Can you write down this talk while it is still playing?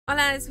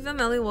Hola, it's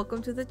Melly.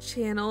 Welcome to the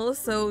channel.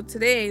 So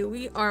today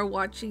we are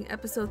watching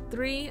episode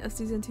 3 of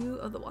season 2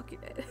 of The Walking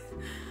Dead.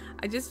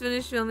 I just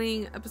finished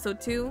filming episode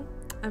 2.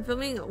 I'm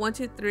filming 1,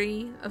 2,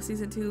 3 of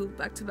season 2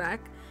 back to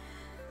back.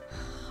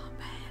 Oh,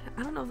 man,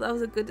 I don't know if that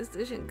was a good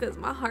decision because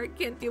my heart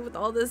can't deal with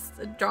all this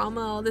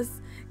drama, all this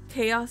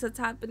chaos that's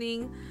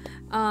happening.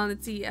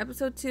 Let's see,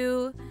 episode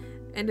 2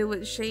 ended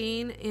with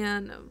Shane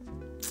and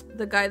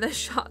the guy that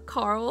shot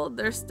Carl.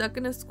 They're stuck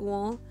in a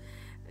school,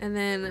 and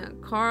then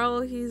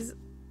Carl, he's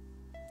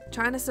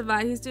trying to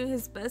survive. He's doing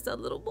his best. That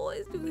little boy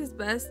is doing his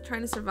best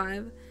trying to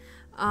survive.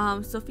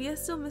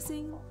 Sophia's still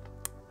missing,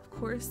 of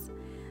course.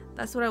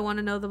 That's what I want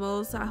to know the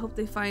most. I hope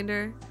they find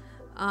her.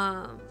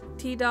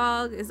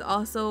 T-Dog is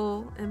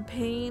also in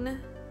pain.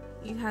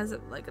 He has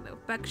like an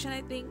infection,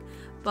 I think,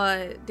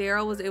 but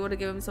Daryl was able to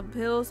give him some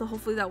pills, so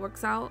hopefully that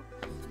works out.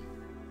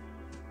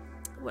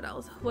 What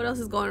else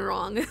is going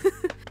wrong?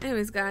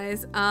 Anyways,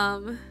 guys,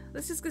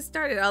 let's just get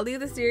started. I'll leave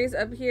the series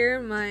up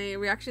here, my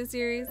reaction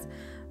series.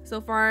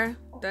 So far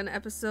done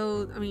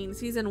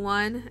season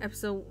 1,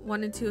 episode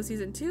 1 and 2 of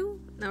season 2.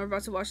 Now we're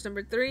about to watch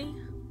number 3.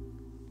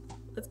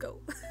 Let's go.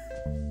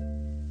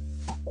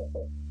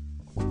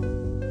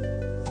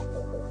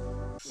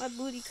 My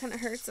booty kind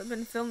of hurts. I've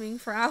been filming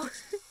for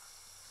hours.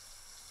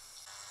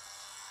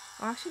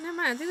 Oh, actually, never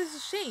mind. I think this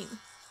is Shane.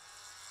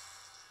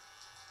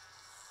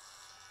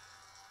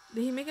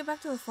 Did he make it back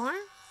to the farm?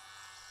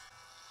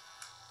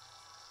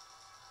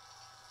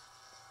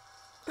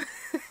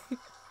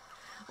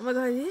 Oh my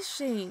god, it is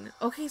Shane.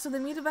 Okay, so they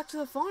made it back to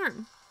the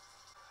farm.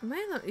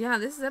 Yeah,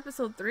 this is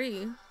episode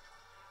 3.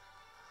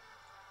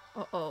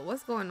 Uh-oh,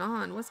 what's going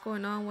on? What's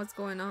going on? What's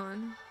going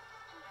on?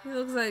 He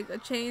looks like a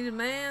changed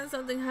man.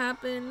 Something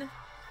happened. I'm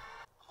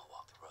gonna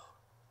walk the road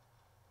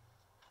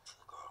to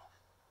the girl.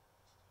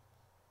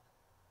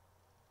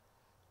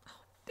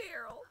 Oh,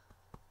 Daryl.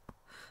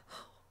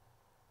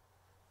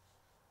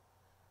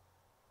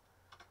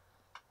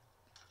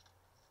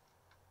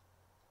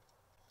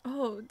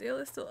 Oh, Dale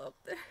is still up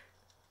there. I'm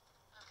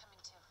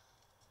coming too. I'm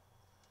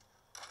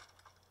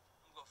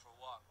gonna go for a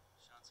walk.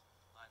 Shine some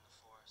light in the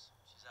forest.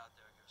 She's out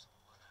there. Give her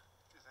something to look at.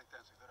 You think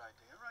that's a good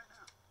idea right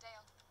now?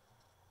 Dale.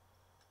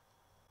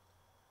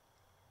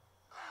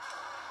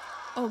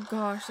 Oh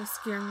gosh, that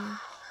scared me.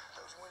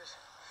 Those windows.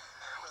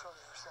 What's on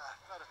the other side?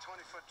 About a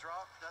 20-foot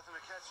drop. Nothing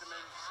to catch them.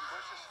 Maybe some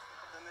bushes.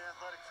 Then the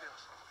athletic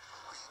fields. We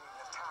just need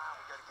enough time.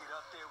 We gotta get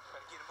up there. We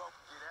gotta get them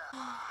open. Get out.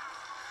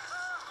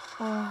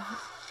 Oh,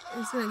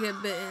 it's gonna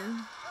get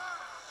bitten.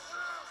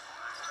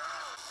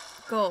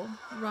 Go,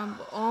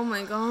 Rumble. Oh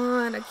my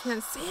god, I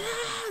can't see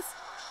this.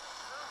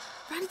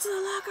 Run into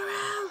the locker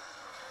room.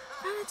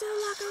 Run into the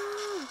locker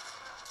room.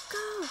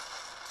 Go.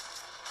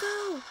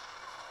 Go.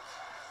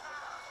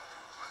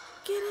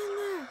 Get in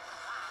there.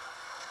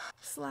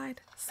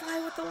 Slide.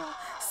 Slide with the wall.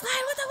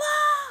 Slide with the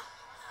wall.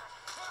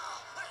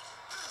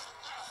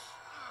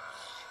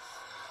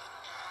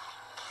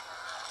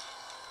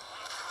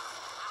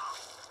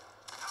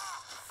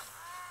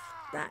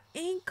 That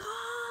ankle.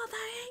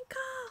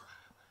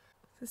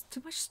 There's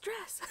too much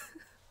stress.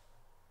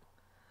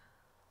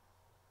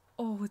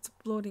 Oh, it's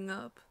bloating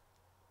up.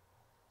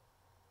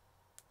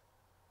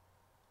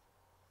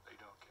 They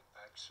don't get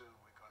back soon.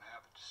 We're gonna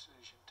have a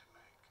decision to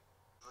make.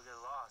 People get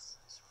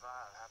lost. They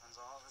survive. Happens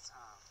all the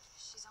time.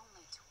 She's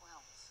only 12.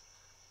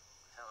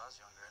 Hell, I was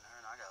younger than her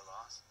and I got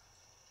lost.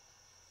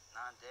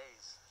 9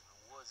 days in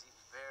the woods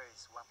eating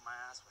berries, wiping my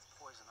ass with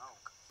poison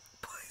oak.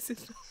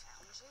 Poison.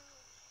 Found you.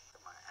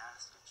 Got my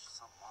ass itched,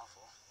 something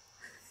awful.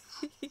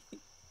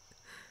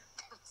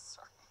 I'm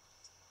sorry.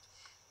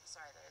 I'm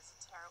sorry, that is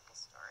a terrible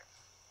story.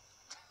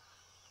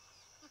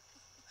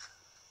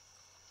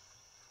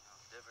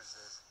 The difference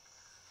is,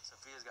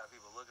 Sophia's got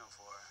people looking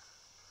for her.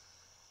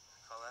 I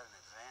call that an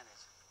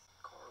advantage.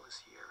 Carl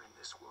is here in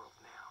this world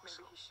now. Maybe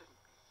he shouldn't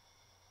be.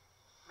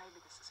 Maybe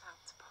this is how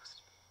it's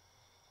supposed to be.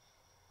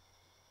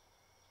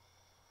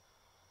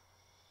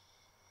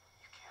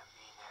 You can't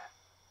mean that.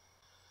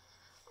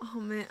 Oh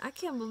man, I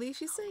can't believe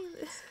she's saying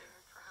this.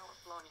 Scared for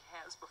however long he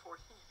has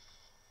before he.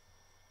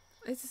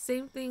 It's the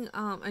same thing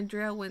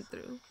Andrea went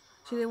through.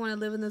 She didn't want to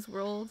live in this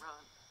world.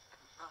 Run and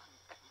run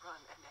and run,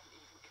 and then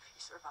even if he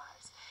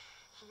survives,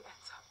 he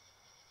ends up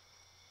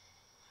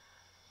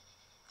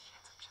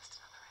just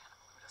another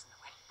animal who doesn't know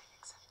anything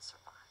except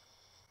survive.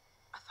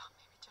 I thought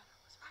maybe Jenna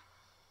was right.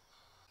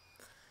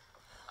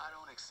 I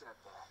don't accept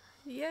that.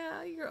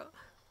 Yeah, you're.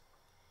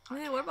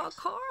 Man, what about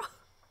Carl?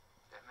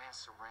 That man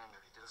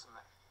surrendered. It doesn't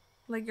matter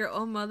Like your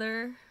own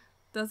mother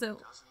doesn't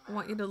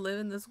want you to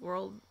live in this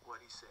world. what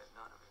he said.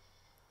 None of it.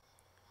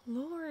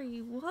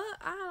 Lori, what?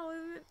 I don't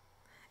even.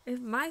 If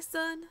my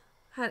son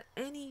had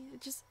any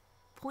just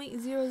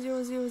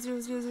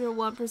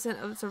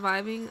 0.0000001% of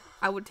surviving,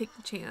 I would take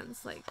the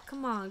chance. Like,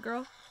 come on,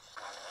 girl.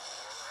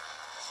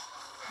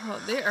 Oh,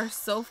 they are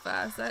so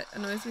fast. That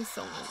annoys me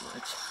so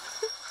much.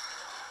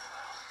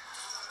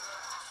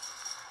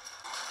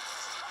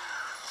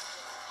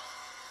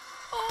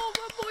 Oh,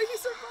 my boy, he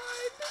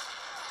survived.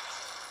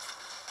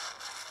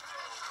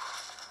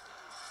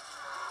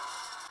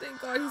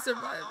 Thank God he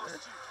survived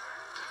it.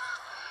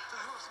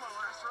 my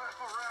last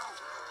rifle round.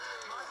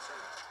 My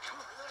turn.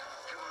 Come on.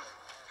 Come on.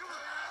 Come on.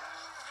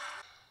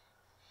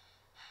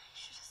 You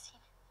should have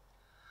seen it.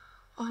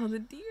 Oh, the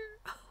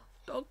deer.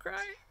 Don't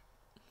cry.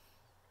 It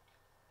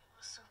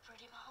was so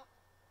pretty, Mom.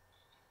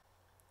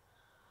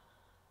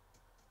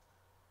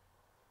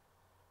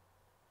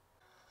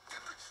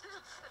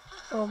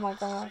 Oh my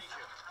gosh.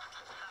 You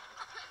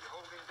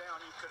hold him down,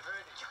 you could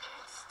hurt him. You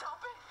can't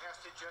stop it. He has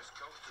to just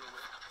go through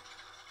it.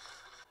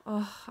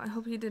 Oh, I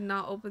hope he did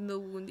not open the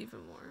wound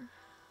even more.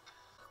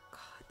 Oh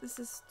God, this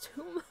is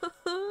too much.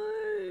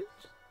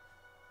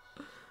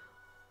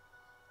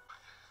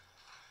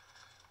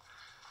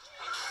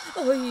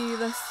 Oh, yeah,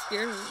 that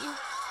scared me.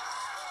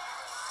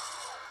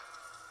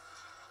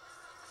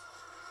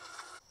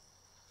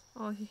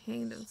 Oh, he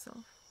hanged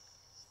himself.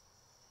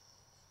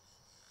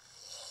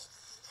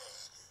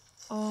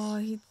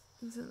 Oh, he's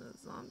in a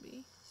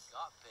zombie.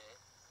 Got bit,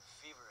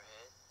 fever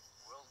hit,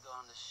 world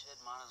gone to shit,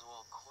 might as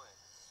well quit.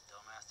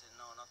 Dumbass didn't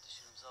know enough to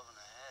shoot himself in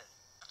the head.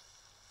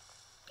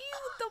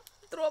 Ew, don't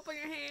throw up on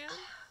your hand.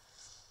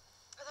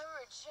 I thought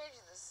we were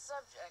changing the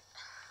subject.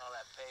 All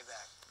that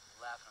payback,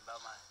 laughing about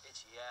my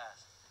itchy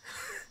ass.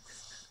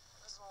 It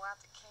wasn't a lot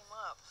that came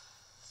up.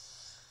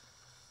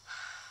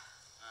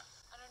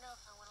 I don't know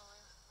if I want to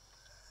live.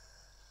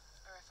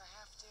 Or if I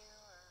have to,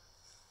 or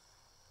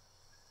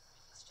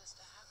if it's just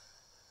a habit.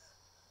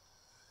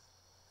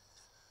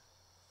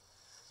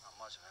 Not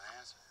much of an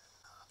answer.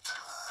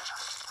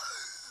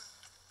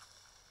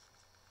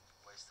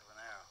 Waste of an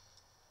arrow.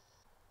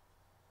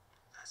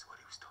 That's what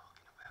he was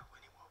talking about when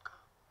he woke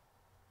up.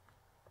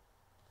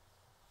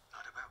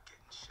 Not about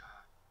getting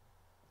shot.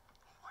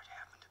 Or what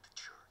happened at the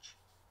church.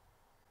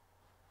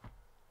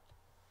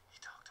 He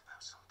talked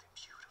about something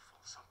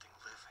beautiful, something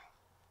living.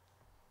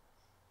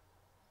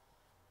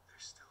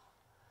 There's still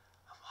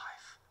a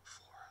life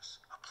for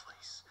us, a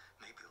place,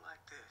 maybe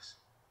like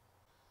this.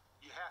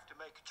 You have to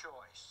make a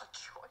choice. A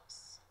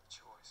choice?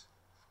 Choice.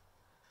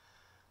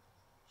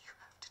 You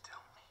have to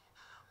tell me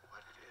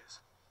what it is.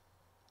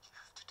 You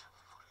have to tell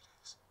me what it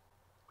is.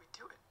 We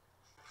do it.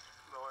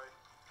 Lloyd,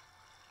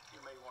 you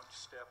may want to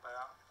step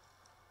out.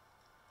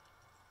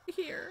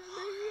 Here,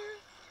 they're here.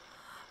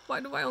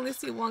 Why do I only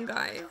see one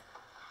guy?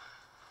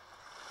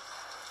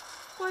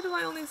 Why do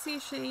I only see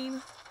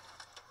Shane?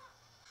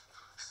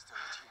 Still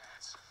a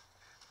chance.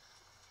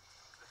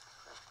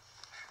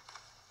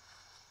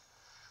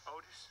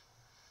 Otis?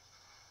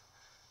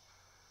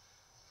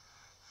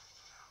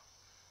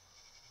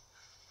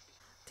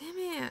 Damn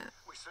it.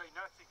 We say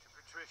nothing to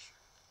Patricia.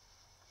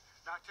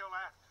 Not till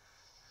after.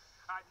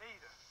 I need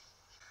her.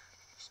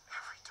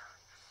 Every turn.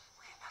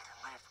 We ain't nothing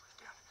left. We're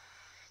down to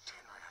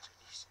 10 rounds. And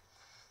he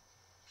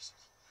said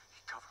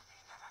he'd cover me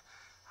and that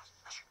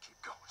I should keep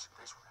going. So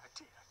that's what I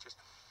did.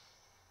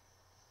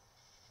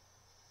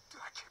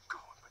 I kept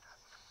going, but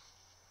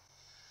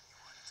you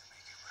wanted to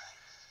make it right.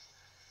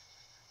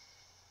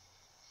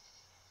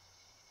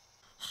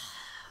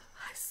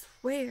 I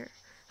swear.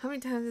 How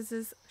many times is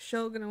this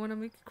show gonna want to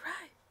make you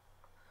cry?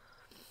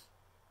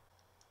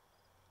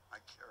 I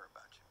care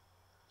about you,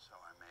 so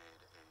I made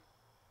a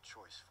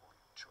choice for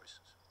you.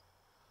 Choices.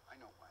 I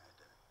know why I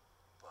did it,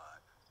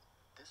 but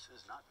this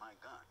is not my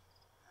gun,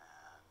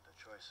 and the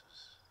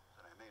choices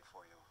that I made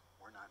for you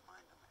were not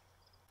mine to make.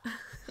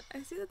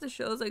 I see that the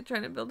show's like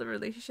trying to build a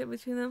relationship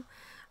between them.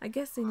 I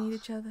guess they need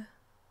each other.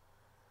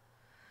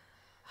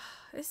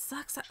 It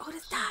sucks that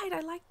Otis died.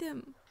 I liked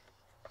him.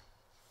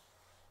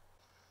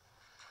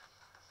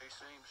 He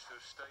seems to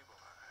have stabilized.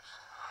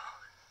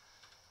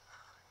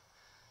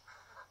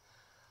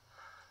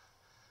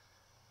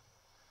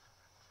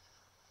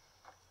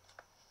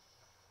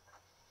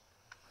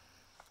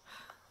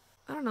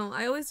 I don't know.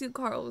 I always knew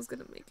Carl was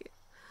gonna make it.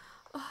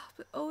 Oh,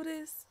 but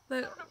Otis,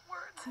 like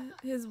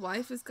his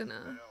wife is I gonna.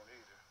 don't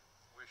either.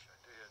 Wish I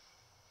did.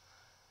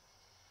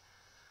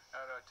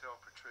 How'd I tell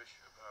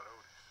Patricia about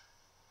Otis?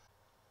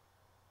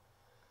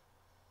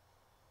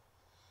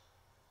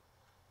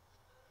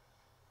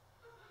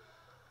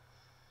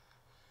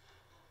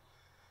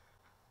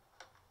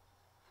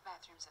 The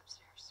bathroom's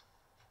upstairs.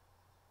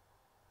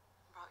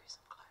 I brought you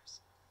some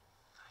clothes.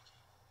 Thank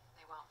you.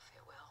 They won't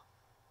fit well.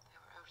 They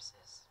were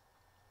Otis's.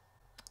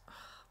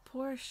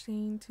 Poor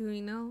Shane too,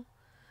 you know.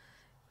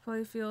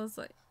 Probably feels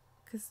like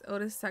because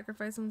Otis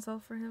sacrificed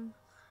himself for him.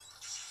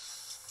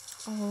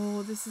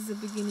 Oh, this is the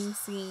beginning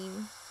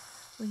scene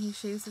when he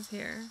shaves his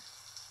hair. I'm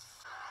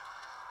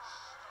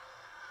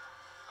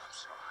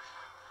sorry.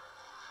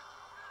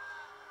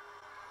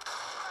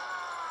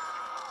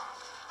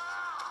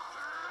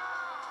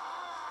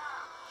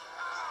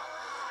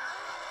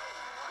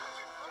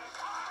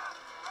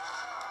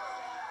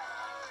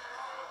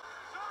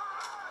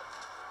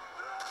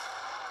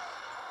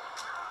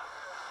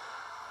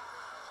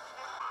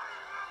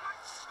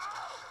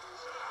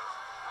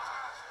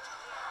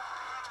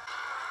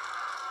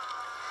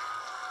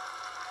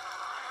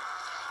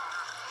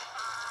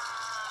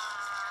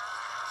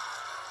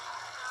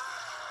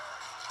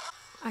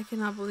 I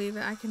cannot believe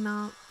it. I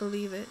cannot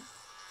believe it.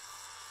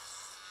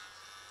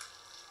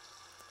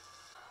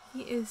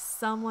 He is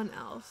someone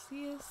else.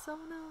 He is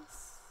someone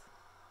else.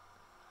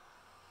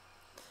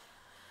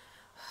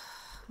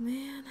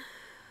 Man.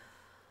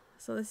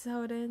 So this is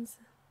how it ends.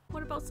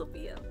 What about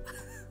Sophia?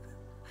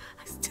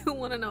 I still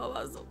want to know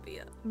about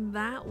Sophia.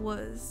 That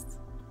was...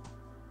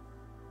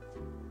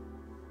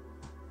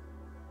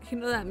 You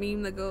know that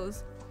meme that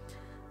goes,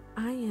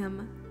 I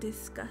am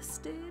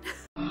disgusted?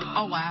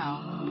 Oh,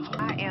 wow.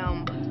 I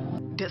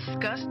am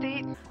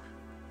disgusted.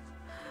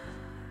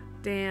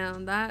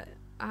 Damn, that...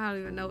 I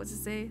don't even know what to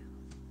say.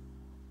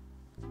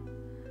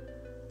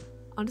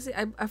 Honestly,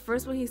 at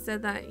first when he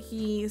said that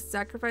he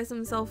sacrificed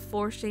himself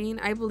for Shane,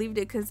 I believed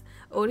it because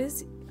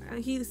Otis,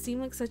 he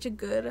seemed like such a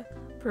good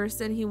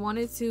person. He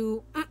wanted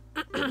to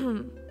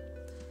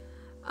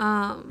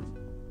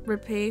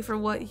repay for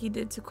what he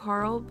did to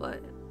Carl,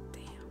 but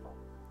damn,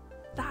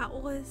 that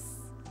was...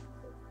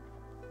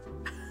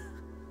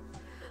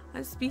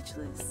 I'm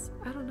speechless.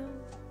 I don't know.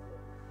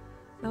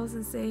 That was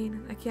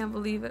insane. I can't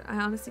believe it. I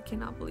honestly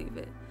cannot believe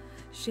it.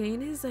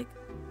 Shane is like...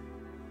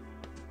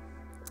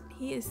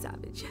 He is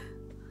savage.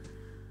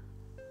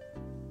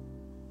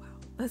 Wow.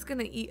 That's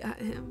gonna eat at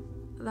him.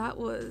 That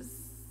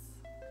was...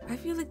 I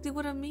feel like they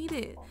would have made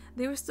it.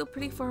 They were still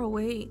pretty far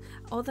away.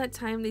 All that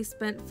time they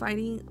spent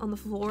fighting on the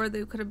floor,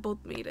 they could have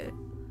both made it.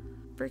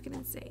 Freaking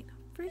insane.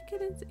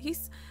 Freaking insane.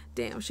 He's...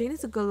 Damn, Shane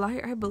is a good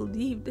liar. I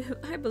believed him.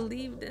 I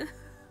believed him.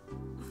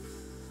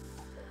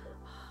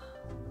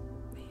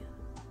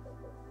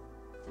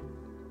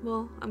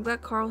 Well, I'm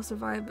glad Carl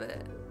survived,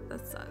 but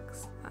that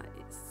sucks. That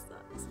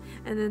sucks.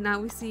 And then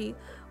now we see,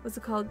 what's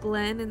it called,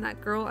 Glenn and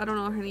that girl. I don't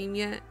know her name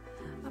yet.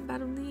 I'm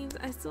bad with names.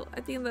 I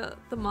think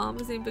the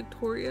mom is named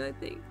Victoria, I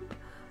think.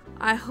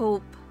 I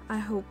hope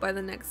by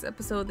the next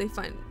episode they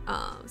find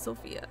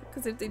Sophia.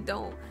 Because if they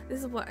don't, this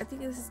is what, I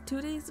think this is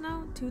 2 days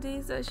now? 2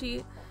 days that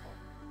she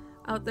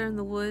out there in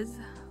the woods.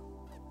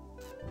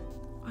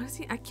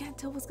 Honestly, I can't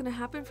tell what's gonna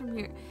happen from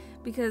here.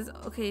 Because,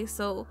 okay,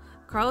 so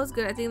Carl is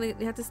good. I think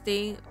they have to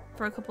stay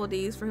for a couple of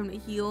days for him to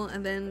heal,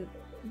 and then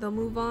they'll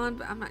move on,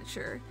 but I'm not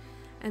sure.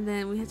 And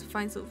then we have to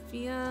find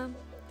Sophia.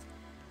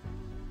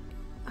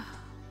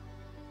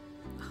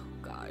 Oh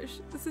gosh,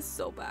 this is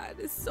so bad.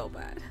 It's so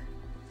bad.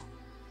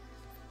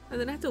 And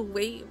then I have to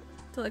wait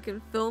till I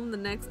can film the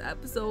next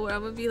episode where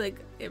I'm gonna be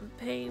like in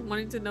pain,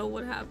 wanting to know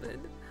what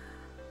happened.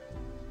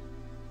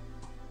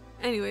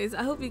 Anyways,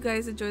 I hope you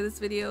guys enjoy this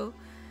video.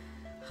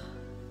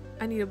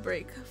 I need a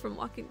break from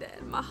Walking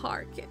Dead. My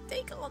heart can't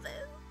take all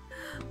this.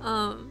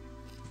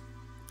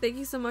 Thank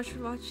you so much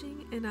for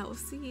watching, and I will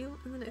see you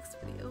in the next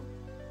video.